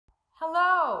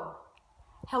Hello.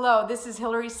 Hello, this is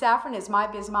Hillary Saffran, is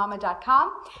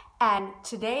mybizmama.com, and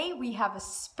today we have a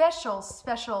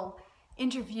special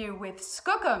interview with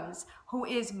Skookums, who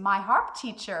is my harp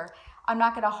teacher. I'm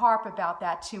not going to harp about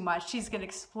that too much. She's going to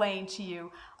explain to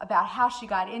you about how she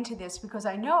got into this, because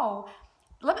I know,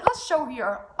 let's show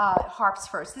your harps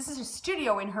first. This is a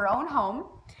studio in her own home.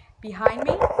 Behind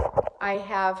me, I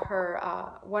have her,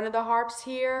 one of the harps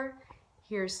here.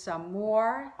 Here's some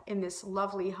more in this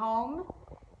lovely home.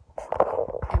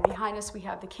 And behind us we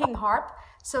have the king harp.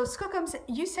 So Skookums,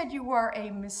 you said you were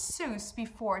a masseuse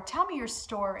before. Tell me your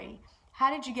story. How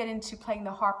did you get into playing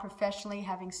the harp professionally,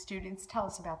 having students? Tell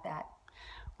us about that.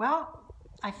 Well,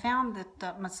 I found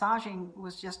that massaging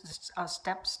was just a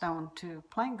stepstone to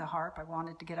playing the harp. I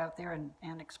wanted to get out there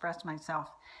and express myself.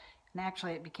 And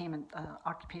actually it became an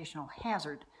occupational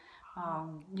hazard,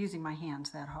 using my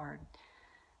hands that hard.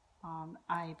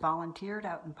 I volunteered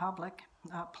out in public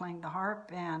playing the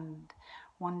harp, and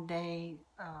one day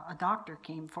a doctor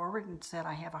came forward and said,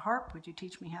 "I have a harp, would you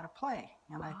teach me how to play?"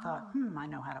 And I thought, I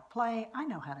know how to play, I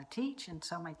know how to teach, and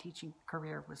so my teaching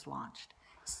career was launched.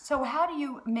 So how do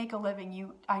you make a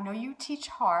living? I know you teach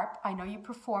harp, I know you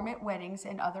perform at weddings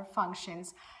and other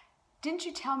functions. Didn't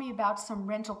you tell me about some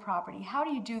rental property? How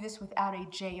do you do this without a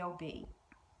job?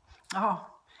 Oh,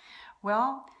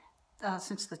 well,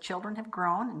 since the children have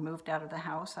grown and moved out of the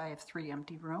house, I have 3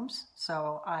 empty rooms,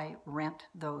 so I rent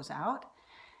those out,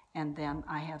 and then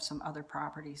I have some other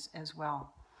properties as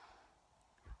well.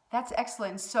 That's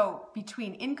excellent. So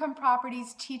between income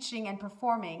properties, teaching, and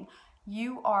performing,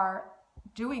 you are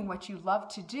doing what you love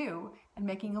to do and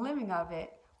making a living of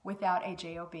it without a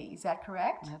job. Is that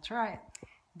correct? That's right.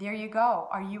 There you go.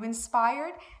 Are you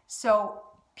inspired? So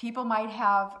people might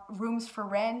have rooms for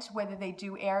rent, whether they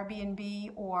do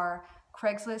Airbnb or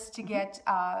Craigslist to get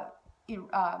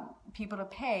people to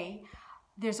pay.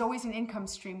 There's always an income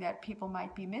stream that people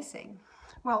might be missing.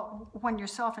 Well, when you're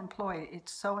self-employed,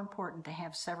 it's so important to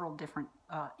have several different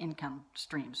income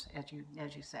streams, as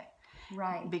you say.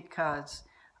 Right. Because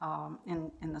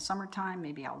in the summertime,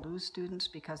 maybe I'll lose students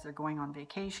because they're going on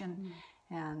vacation.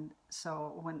 And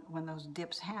so when those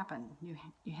dips happen, you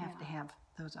have to have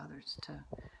those others to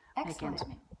make ends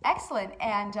meet. Excellent.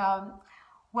 And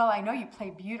well, I know you play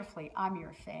beautifully. I'm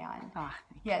your fan.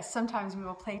 Yes, sometimes we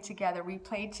will play together. We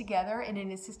played together in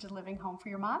an assisted living home for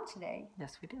your mom today.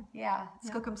 Yes, we did. Yeah.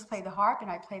 Skookums played the harp and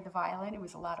I played the violin. It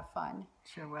was a lot of fun.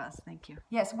 Sure was. Thank you.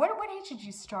 Yes. What age did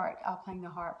you start playing the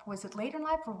harp? Was it later in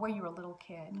life or were you a little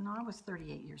kid? No, I was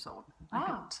 38 years old. Wow.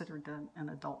 I'm considered an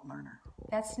adult learner.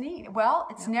 That's neat. Well,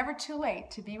 it's never too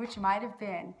late to be what you might have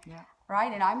been. Yeah.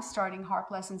 Right? And I'm starting harp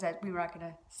lessons at, we were not going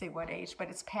to say what age, but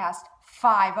it's past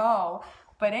 5-0.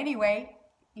 But anyway,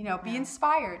 you know, be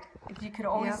inspired. If you could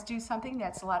always do something,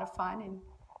 that's a lot of fun. And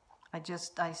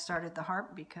I started the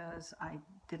harp because I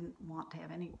didn't want to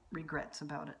have any regrets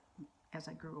about it as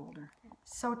I grew older.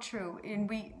 So true. And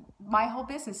my whole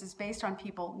business is based on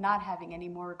people not having any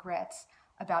more regrets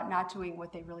about not doing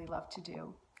what they really love to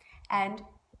do and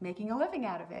making a living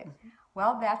out of it.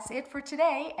 Well, that's it for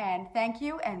today, and thank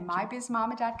you, and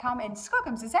mybizmama.com. And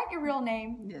Skookums, is that your real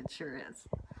name? Yeah, it sure is.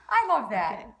 I love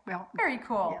that. Okay, well, very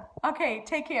cool. Yeah. Okay,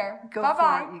 take care. Go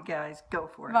Bye-bye. for it, you guys. Go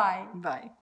for it. Bye. Bye.